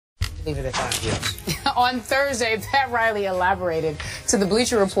Leave it at that. Yes. On Thursday, Pat Riley elaborated to the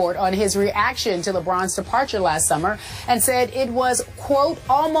Bleacher Report on his reaction to LeBron's departure last summer and said it was, quote,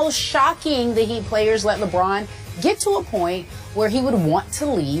 almost shocking the Heat players let LeBron get to a point where he would want to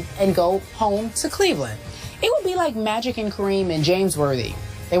leave and go home to Cleveland. It would be like Magic and Kareem and James Worthy.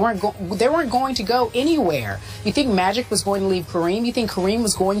 They weren't going to go anywhere. You think Magic was going to leave Kareem? You think Kareem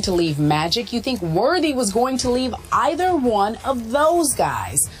was going to leave Magic? You think Worthy was going to leave either one of those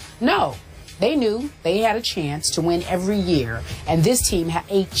guys? No. They knew they had a chance to win every year, and this team had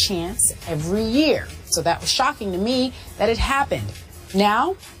a chance every year. So that was shocking to me that it happened.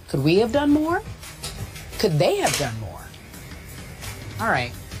 Now, could we have done more? Could they have done more? All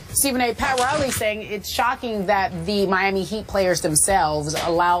right. Stephen A. Pat Riley saying it's shocking that the Miami Heat players themselves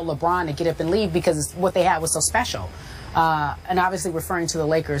allowed LeBron to get up and leave because what they had was so special. And obviously referring to the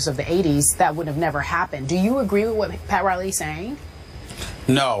Lakers of the 80s, that would have never happened. Do you agree with what Pat Riley is saying?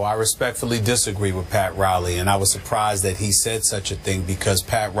 No, I respectfully disagree with Pat Riley, and I was surprised that he said such a thing because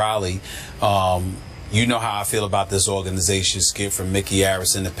Pat Riley, you know how I feel about this organization, Skip, from Mickey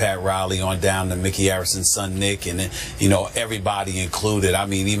Harrison to Pat Riley on down to Mickey Harrison's son Nick, and you know, everybody included. I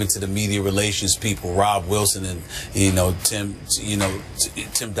mean, even to the media relations people, Rob Wilson and Tim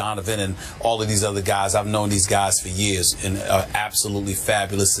Donovan and all of these other guys. I've known these guys for years, and absolutely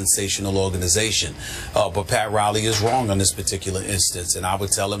fabulous, sensational organization. But Pat Riley is wrong on this particular instance, and I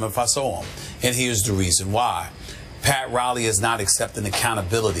would tell him if I saw him. And here's the reason why: Pat Riley is not accepting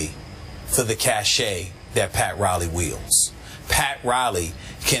accountability for the cachet that Pat Riley wields. Pat Riley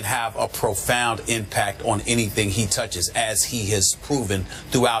can have a profound impact on anything he touches, as he has proven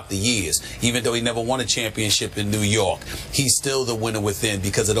throughout the years. Even though he never won a championship in New York, he's still the winner within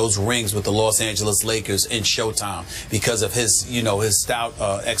because of those rings with the Los Angeles Lakers in Showtime, because of his, his stout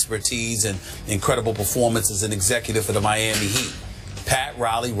expertise and incredible performance as an executive for the Miami Heat. Pat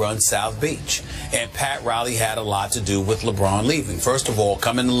Riley runs South Beach, and Pat Riley had a lot to do with LeBron leaving. First of all,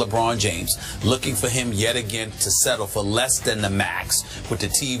 coming to LeBron James, looking for him yet again to settle for less than the max with the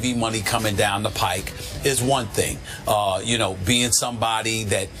TV money coming down the pike is one thing. Being somebody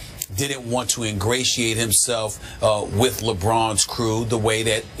that didn't want to ingratiate himself with LeBron's crew the way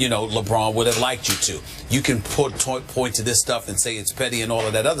that, LeBron would have liked you to. You can point to this stuff and say it's petty and all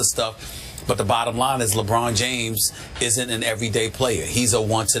of that other stuff, but the bottom line is LeBron James isn't an everyday player. He's a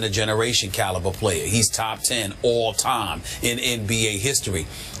once-in-a-generation caliber player. He's top 10 all time in NBA history.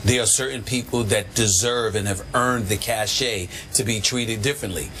 There are certain people that deserve and have earned the cachet to be treated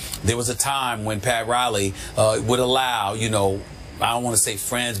differently. There was a time when Pat Riley would allow, I don't want to say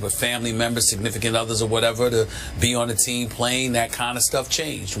friends, but family members, significant others or whatever, to be on the team playing. That kind of stuff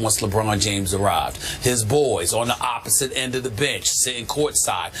changed once LeBron James arrived. His boys on the opposite end of the bench, sitting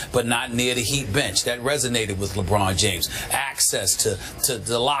courtside, but not near the Heat bench. That resonated with LeBron James. Access to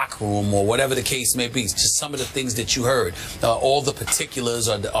the locker room or whatever the case may be. Just some of the things that you heard. All the particulars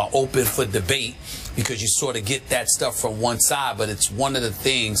are open for debate, because you sort of get that stuff from one side, but it's one of the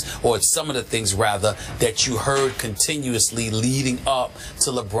things, or it's some of the things rather, that you heard continuously leading up to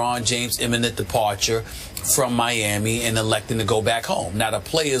LeBron James' imminent departure from Miami and electing to go back home. Now, the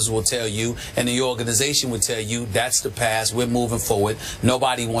players will tell you, and the organization will tell you, that's the past, we're moving forward.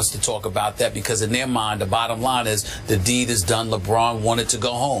 Nobody wants to talk about that, because in their mind, the bottom line is the deed is done. LeBron wanted to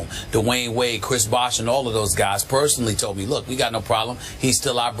go home. Dwyane Wade, Chris Bosh, and all of those guys personally told me, look, we got no problem. He's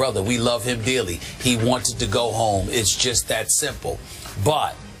still our brother. We love him dearly. He wanted to go home. It's just that simple.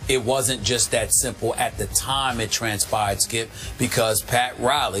 But it wasn't just that simple at the time it transpired, Skip, because Pat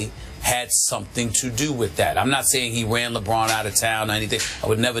Riley had something to do with that. I'm not saying he ran LeBron out of town or anything. I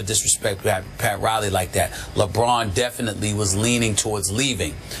would never disrespect Pat Riley like that. LeBron definitely was leaning towards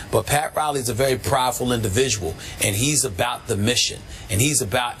leaving. But Pat Riley's a very powerful individual, and he's about the mission. And he's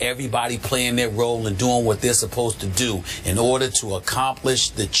about everybody playing their role and doing what they're supposed to do in order to accomplish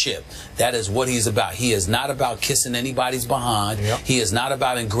the chip. That is what he's about. He is not about kissing anybody's behind. Yep. He is not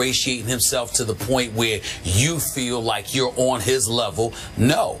about ingratiating himself to the point where you feel like you're on his level.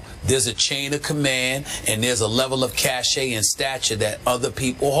 No. There's a chain of command, and there's a level of cachet and stature that other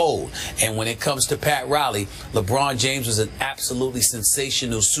people hold. And when it comes to Pat Riley, LeBron James was an absolutely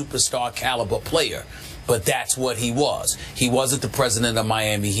sensational superstar caliber player. But that's what he was. He wasn't the president of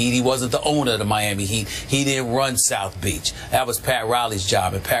Miami Heat. He wasn't the owner of the Miami Heat. He didn't run South Beach. That was Pat Riley's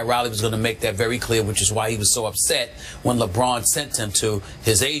job. And Pat Riley was going to make that very clear, which is why he was so upset when LeBron sent him to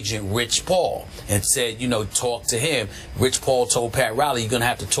his agent, Rich Paul, and said, talk to him. Rich Paul told Pat Riley, you're going to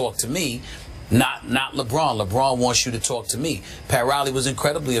have to talk to me, not LeBron. LeBron wants you to talk to me. Pat Riley was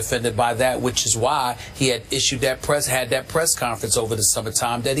incredibly offended by that, which is why he had issued that press conference over the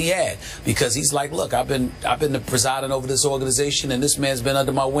summertime that he had, because he's like, look, I've been presiding over this organization, and this man's been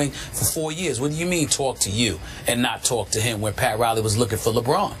under my wing for 4 years. What do you mean talk to you and not talk to him when Pat Riley was looking for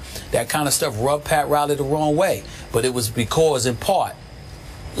LeBron? That kind of stuff rubbed Pat Riley the wrong way, but it was because, in part,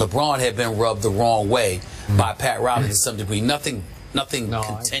 LeBron had been rubbed the wrong way by Pat Riley to some degree. Nothing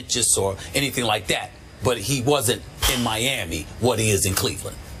contentious or anything like that, but he wasn't in Miami what he is in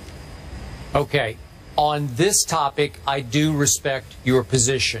Cleveland. Okay, on this topic, I do respect your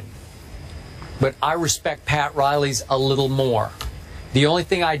position, but I respect Pat Riley's a little more. The only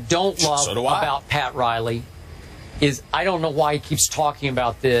thing I don't love about Pat Riley is I don't know why he keeps talking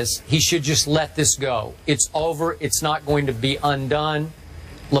about this. He should just let this go. It's over. It's not going to be undone.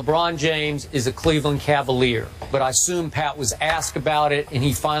 LeBron James is a Cleveland Cavalier, but I assume Pat was asked about it, and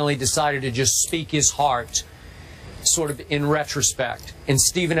he finally decided to just speak his heart, sort of in retrospect. And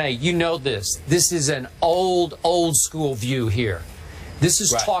Stephen A., you know this. This is an old school view here. This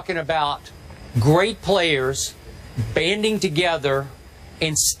is talking about great players banding together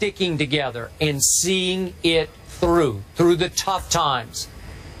and sticking together and seeing it through the tough times.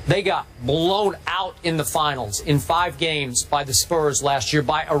 They got blown out in the finals in 5 games by the Spurs last year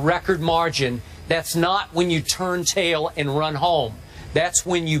by a record margin. That's not when you turn tail and run home. That's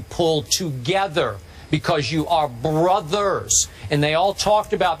when you pull together because you are brothers. And they all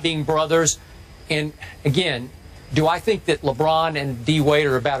talked about being brothers. And again, do I think that LeBron and D. Wade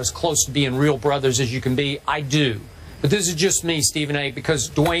are about as close to being real brothers as you can be? I do. But this is just me, Stephen A., because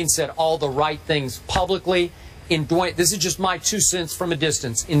Dwyane said all the right things publicly. In Dwyane, this is just my 2 cents from a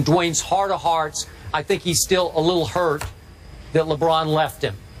distance. In Dwyane's heart of hearts, I think he's still a little hurt that LeBron left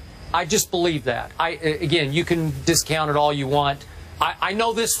him. I just believe that. Again, you can discount it all you want. I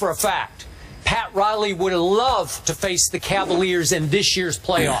know this for a fact. Pat Riley would have loved to face the Cavaliers in this year's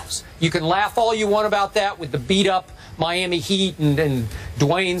playoffs. You can laugh all you want about that with the beat-up Miami Heat, and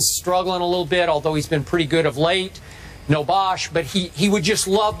Dwyane's struggling a little bit, although he's been pretty good of late. No Bosh, but he would just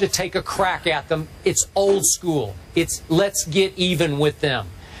love to take a crack at them. It's old school. It's let's get even with them.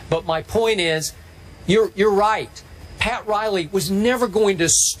 But my point is, you're right. Pat Riley was never going to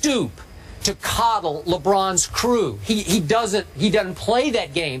stoop to coddle LeBron's crew. He doesn't play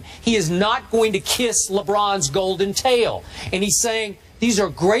that game. He is not going to kiss LeBron's golden tail. And he's saying these are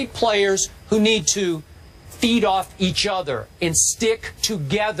great players who need to feed off each other and stick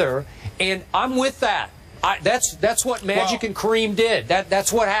together. And I'm with that. That's what Magic and Kareem did.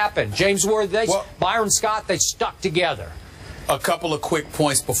 That's what happened. James Worthy, Byron Scott, they stuck together. A couple of quick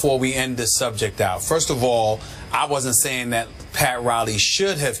points before we end this subject out. First of all, I wasn't saying that Pat Riley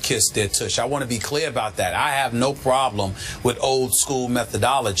should have kissed their tush. I want to be clear about that. I have no problem with old school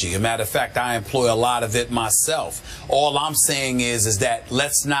methodology. As a matter of fact, I employ a lot of it myself. All I'm saying is that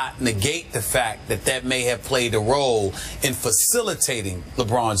let's not negate the fact that that may have played a role in facilitating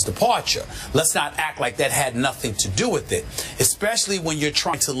LeBron's departure. Let's not act like that had nothing to do with it, especially when you're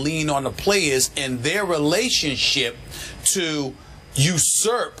trying to lean on the players and their relationship to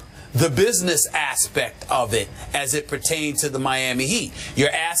usurp the business aspect of it as it pertains to the Miami Heat. You're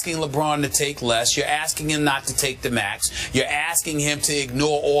asking LeBron to take less. You're asking him not to take the max. You're asking him to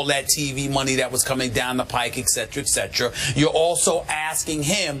ignore all that TV money that was coming down the pike, etc., etc. You're also asking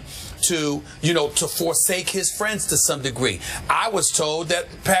him to, to forsake his friends to some degree. I was told that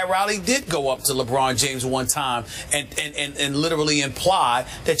Pat Riley did go up to LeBron James one time and literally imply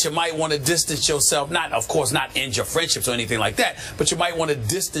that you might want to distance yourself, of course, not end your friendships or anything like that, but you might want to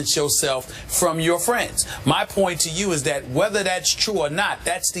distance yourself from your friends. My point to you is that whether that's true or not,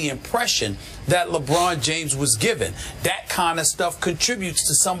 that's the impression that LeBron James was given. That kind of stuff contributes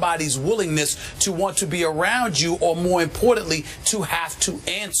to somebody's willingness to want to be around you, or more importantly, to have to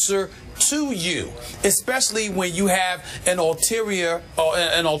answer to you, especially when you have an ulterior or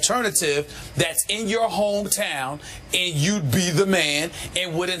an alternative that's in your hometown and you'd be the man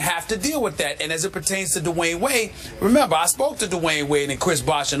and wouldn't have to deal with that. And as it pertains to Dwyane Wade, remember, I spoke to Dwyane Wade and Chris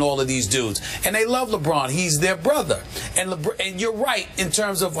Bosh and all of these dudes, and they love LeBron. He's their brother. And you're right in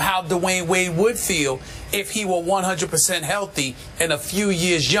terms of how Dwyane Wade would feel if he were 100% healthy and a few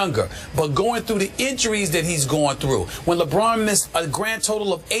years younger. But going through the injuries that he's going through, when LeBron missed a grand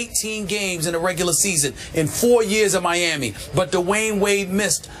total of 18 games in the regular season in 4 years of Miami, but Dwyane Wade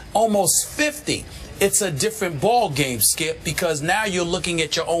missed almost 50. It's a different ball game, Skip, because now you're looking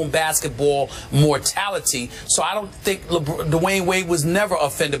at your own basketball mortality. So I don't think Dwyane Wade was never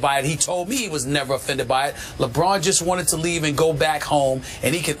offended by it. He told me he was never offended by it. LeBron just wanted to leave and go back home,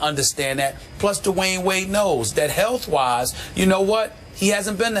 and he can understand that. Plus, Dwyane Wade knows that health-wise, you know what? he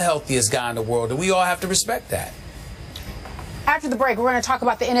hasn't been the healthiest guy in the world, and we all have to respect that. After the break, we're going to talk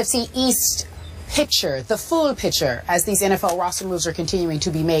about the NFC East picture, the full picture, as these NFL roster moves are continuing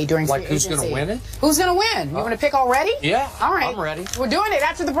to be made during free agency. Who's going to win it? Who's going to win? You want to pick already? Yeah, all right. I'm ready. We're doing it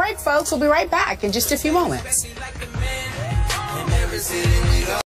after the break, folks. We'll be right back in just a few moments.